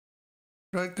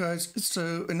Right, guys,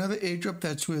 so another airdrop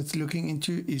that's worth looking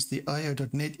into is the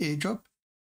io.net airdrop.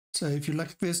 So if you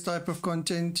like this type of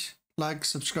content, like,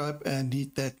 subscribe, and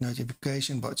hit that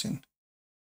notification button.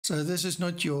 So this is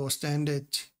not your standard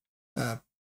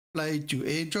play to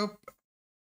airdrop.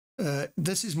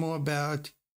 This is more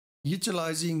about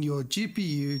utilizing your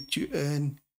GPU to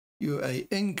earn you a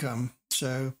income.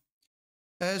 So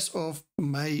as of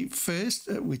May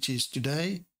 1st, which is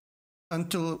today,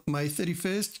 until May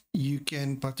 31st, you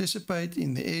can participate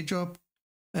in the airdrop,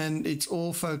 and it's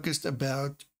all focused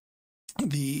about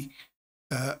the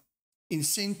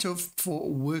incentive for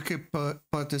worker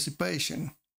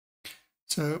participation.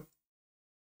 So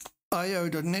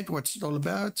io.net, what's it all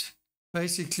about?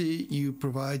 Basically, you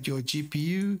provide your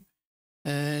GPU,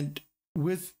 and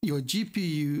with your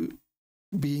GPU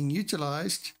being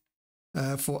utilized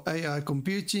for AI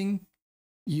computing,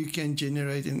 you can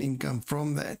generate an income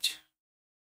from that.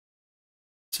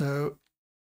 So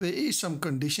there is some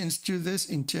conditions to this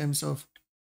in terms of,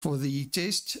 for the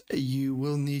test, you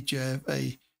will need to have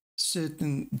a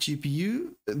certain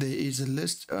GPU. There is a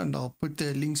list, and I'll put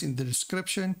the links in the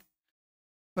description.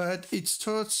 But it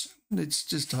starts, let's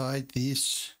just hide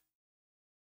this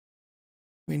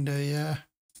window here.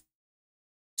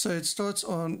 So it starts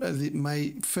on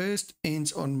May 1st,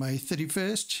 ends on May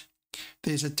 31st.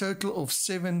 There's a total of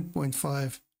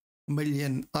 7.5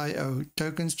 million IO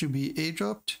tokens to be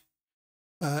airdropped.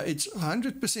 It's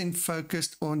 100%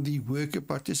 focused on the worker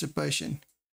participation.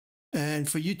 And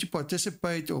for you to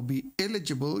participate or be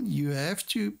eligible, you have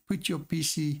to put your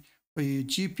PC or your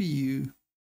GPU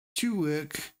to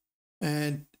work,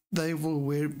 and they will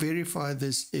verify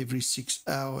this every 6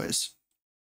 hours.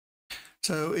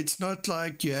 So it's not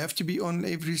like you have to be on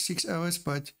every 6 hours,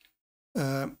 but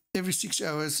every 6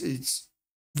 hours it's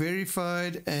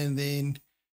verified, and then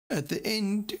at the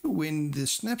end, when the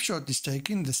snapshot is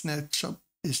taken, the snapshot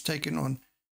is taken on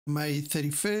May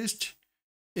 31st,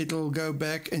 it'll go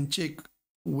back and check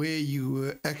where you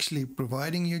were actually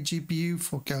providing your GPU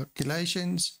for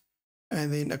calculations.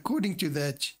 And then according to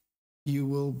that, you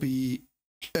will be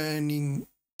earning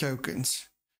tokens.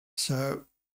 So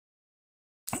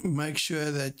make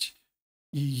sure that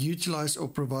you utilize or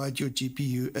provide your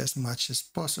GPU as much as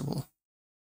possible.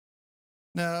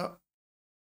 Now,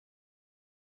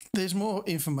 there's more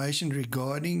information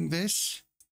regarding this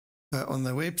on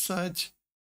the website,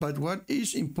 but what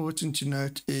is important to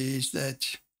note is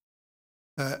that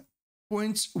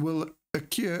points will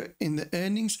occur in the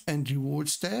earnings and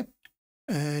rewards tab,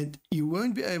 and you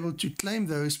won't be able to claim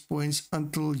those points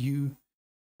until you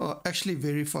are actually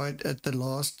verified at the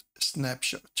last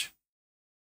snapshot.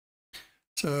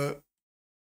 So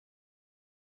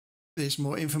there's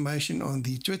more information on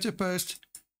the Twitter post,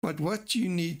 but what you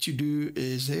need to do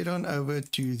is head on over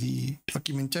to the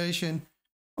documentation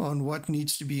on what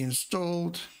needs to be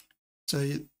installed.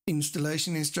 So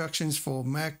installation instructions for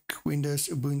Mac, Windows,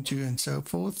 Ubuntu, and so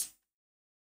forth.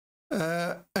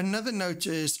 Another note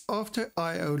is, after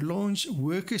IO launch,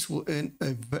 workers will earn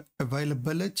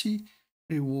availability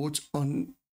rewards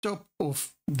on top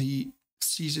of the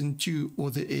Season 2 or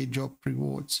the airdrop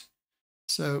rewards.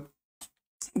 So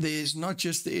there's not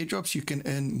just the airdrops, you can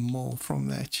earn more from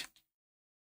that.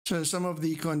 So some of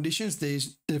the conditions,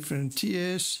 there's different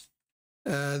tiers.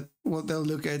 Well, they'll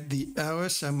look at the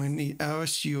hours, how many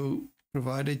hours you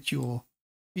provided your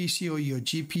PC or your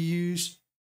GPUs,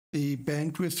 the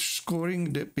bandwidth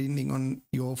scoring depending on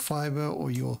your fiber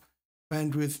or your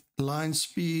bandwidth line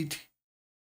speed.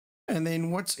 And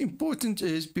then what's important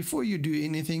is, before you do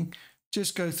anything,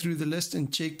 just go through the list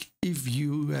and check if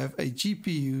you have a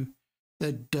GPU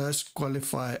that does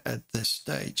qualify at this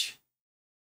stage.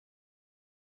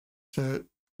 So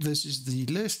this is the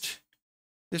list.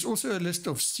 There's also a list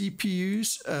of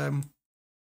CPUs,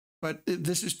 but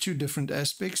this is two different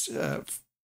aspects. The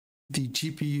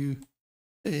GPU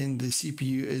and the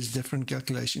CPU is different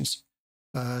calculations.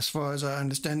 As far as I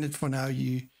understand it, for now,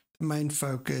 the main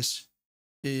focus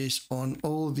is on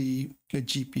all the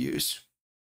GPUs.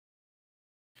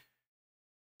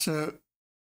 So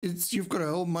you've got a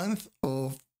whole month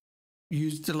of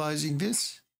utilizing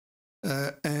this,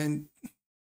 and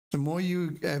the more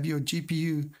you have your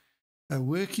GPU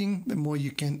working, the more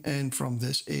you can earn from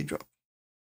this airdrop.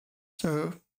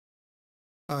 So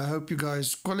I hope you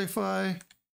guys qualify,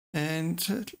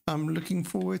 and I'm looking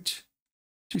forward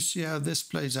to see how this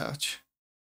plays out.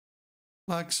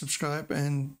 Like, subscribe,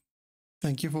 and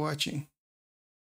thank you for watching.